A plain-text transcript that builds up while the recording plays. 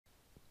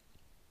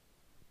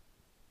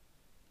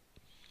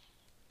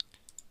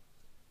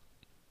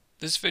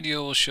This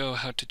video will show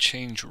how to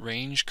change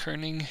range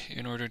kerning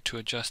in order to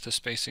adjust the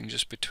spacing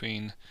just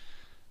between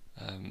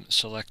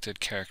selected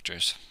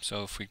characters.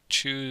 So if we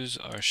choose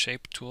our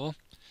shape tool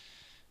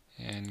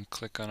and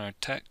click on our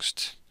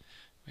text,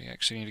 we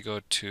actually need to go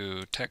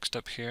to text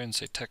up here and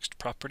say text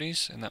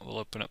properties, and that will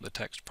open up the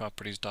text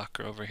properties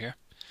docker over here.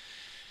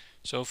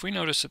 So if we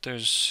notice that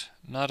there's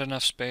not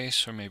enough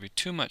space or maybe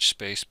too much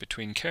space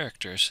between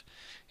characters,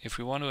 if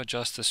we want to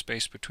adjust the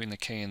space between the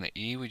K and the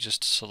E, we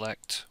just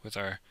select with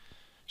our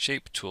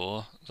shape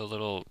tool the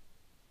little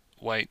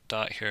white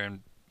dot here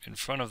in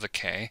front of the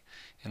K,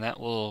 and that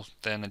will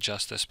then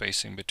adjust the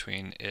spacing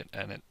between it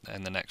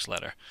and the next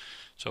letter.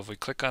 So if we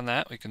click on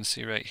that, we can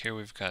see right here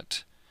we've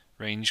got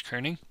range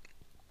kerning,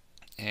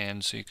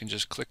 and so you can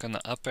just click on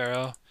the up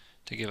arrow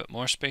to give it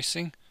more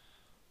spacing,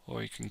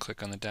 or you can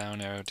click on the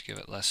down arrow to give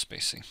it less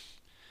spacing.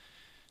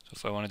 So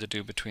if I wanted to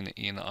do between the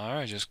E and the R,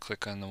 I just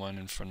click on the one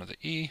in front of the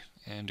E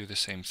and do the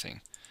same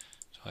thing.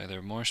 So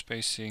either more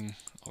spacing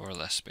or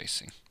less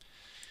spacing.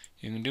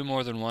 You can do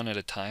more than one at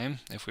a time.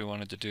 If we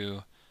wanted to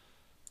do,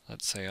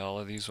 let's say, all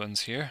of these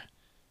ones here,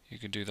 you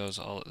could do those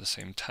all at the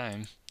same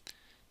time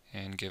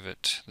and give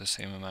it the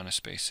same amount of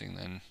spacing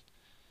then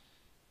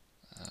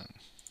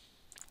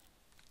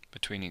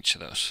between each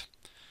of those.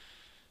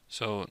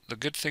 So the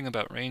good thing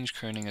about range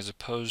kerning, as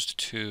opposed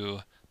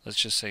to, let's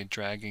just say,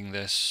 dragging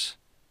this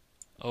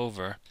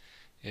over,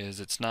 is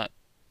it's not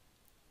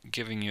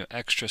giving you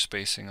extra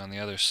spacing on the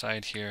other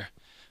side here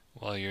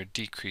while you're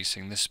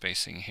decreasing this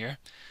spacing here.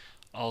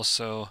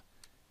 Also,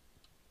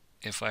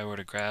 if I were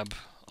to grab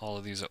all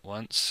of these at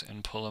once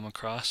and pull them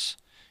across,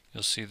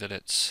 you'll see that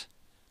it's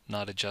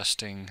not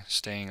adjusting,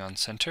 staying on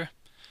center.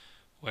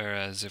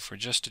 Whereas if we're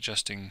just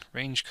adjusting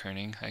range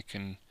kerning, I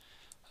can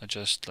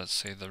adjust, let's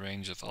say, the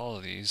range of all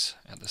of these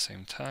at the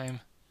same time,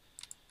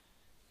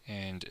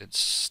 and it's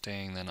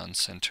staying then on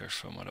center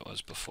from what it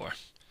was before.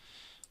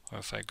 Or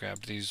if I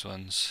grab these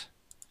ones,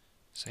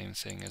 same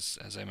thing, as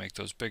I make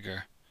those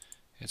bigger,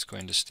 it's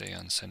going to stay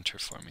on center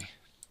for me.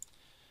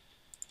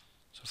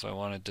 So if I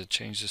wanted to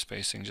change the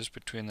spacing just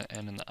between the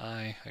N and the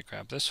I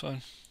grab this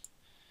one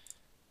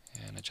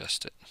and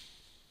adjust it.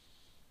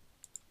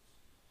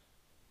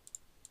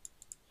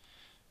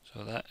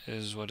 So that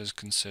is what is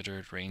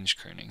considered range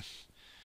kerning.